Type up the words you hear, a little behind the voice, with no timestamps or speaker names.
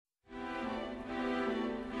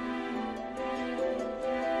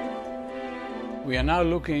We are now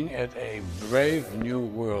looking at a brave new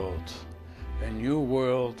world, a new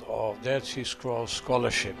world of Dead Sea Scrolls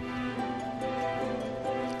scholarship.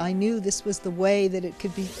 I knew this was the way that it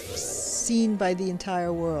could be seen by the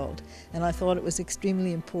entire world, and I thought it was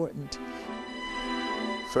extremely important.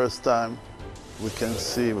 First time we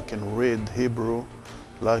can read Hebrew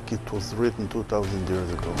like it was written 2,000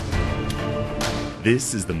 years ago.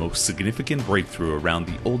 This is the most significant breakthrough around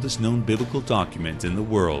the oldest known biblical document in the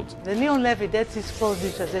world. The Leon Levy Dead Sea Scrolls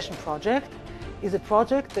Digitization project is a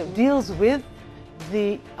project that deals with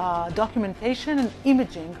the documentation and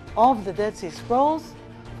imaging of the Dead Sea Scrolls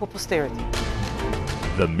for posterity.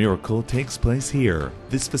 The miracle takes place here.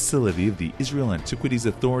 This facility of the Israel Antiquities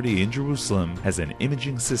Authority in Jerusalem has an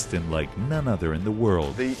imaging system like none other in the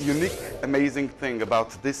world. The unique, amazing thing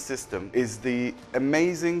about this system is the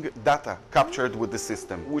amazing data captured with the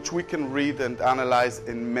system, which we can read and analyze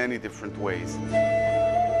in many different ways.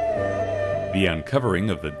 The uncovering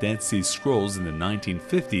of the Dead Sea Scrolls in the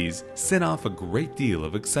 1950s set off a great deal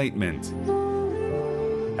of excitement.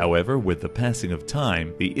 However, with the passing of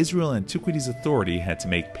time, the Israel Antiquities Authority had to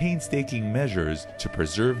make painstaking measures to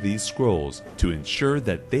preserve these scrolls to ensure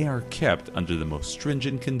that they are kept under the most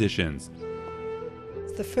stringent conditions.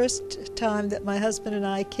 The first time that my husband and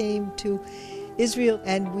I came to Israel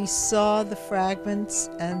and we saw the fragments,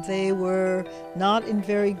 and they were not in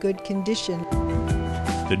very good condition.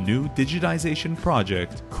 The new digitization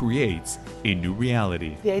project creates a new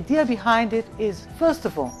reality. The idea behind it is, first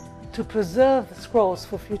of all, to preserve the scrolls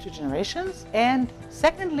for future generations, and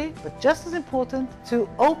secondly, but just as important, to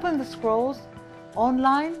open the scrolls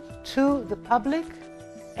online to the public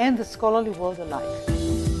and the scholarly world alike.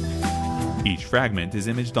 Each fragment is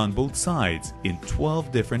imaged on both sides in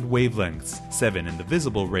 12 different wavelengths, 7 in the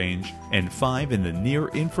visible range and 5 in the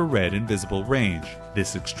near-infrared invisible range.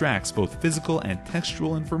 This extracts both physical and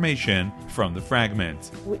textual information from the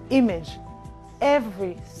fragment. We image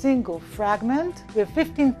every single fragment. We have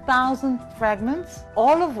 15,000 fragments,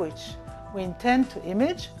 all of which we intend to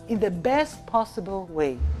image in the best possible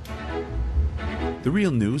way. The real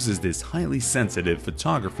news is this highly sensitive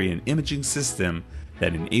photography and imaging system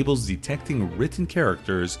that enables detecting written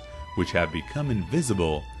characters which have become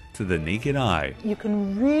invisible to the naked eye. You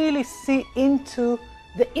can really see into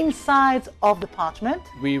the insides of the parchment.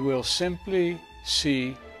 We will simply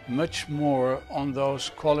see much more on those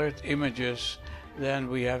colored images than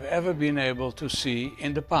we have ever been able to see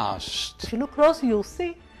in the past. If you look closer, you'll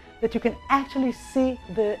see that you can actually see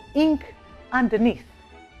the ink underneath.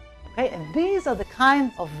 Okay? And these are the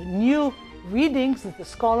kinds of new readings that the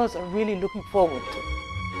scholars are really looking forward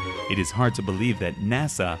to. It is hard to believe that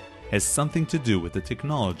NASA has something to do with the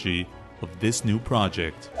technology of this new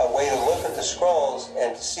project. A way to look at the scrolls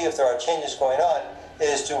and to see if there are changes going on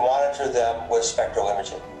is to monitor them with spectral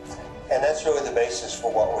imaging. And that's really the basis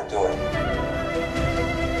for what we're doing.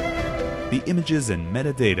 The images and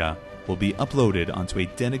metadata will be uploaded onto a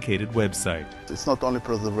dedicated website. It's not only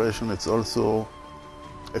preservation, it's also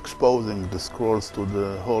exposing the scrolls to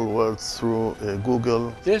the whole world through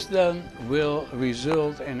Google. This then will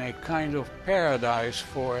result in a kind of paradise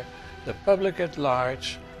for the public at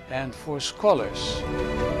large and for scholars.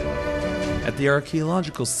 At the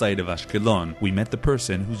archaeological site of Ashkelon, we met the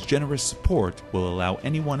person whose generous support will allow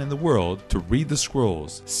anyone in the world to read the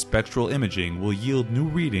scrolls. Spectral imaging will yield new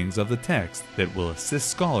readings of the text that will assist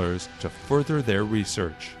scholars to further their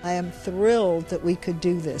research. I am thrilled that we could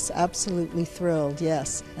do this, absolutely thrilled,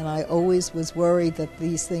 yes. And I always was worried that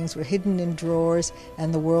these things were hidden in drawers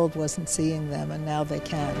and the world wasn't seeing them, and now they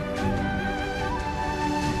can.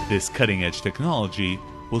 This cutting-edge technology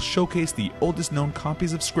will showcase the oldest known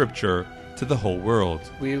copies of Scripture to the whole world.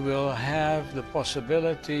 We will have the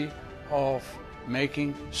possibility of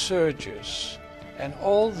making searches, and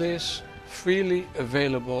all this freely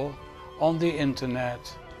available on the internet.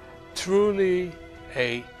 Truly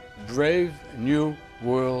a brave new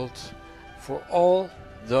world for all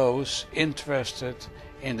those interested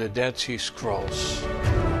in the Dead Sea Scrolls.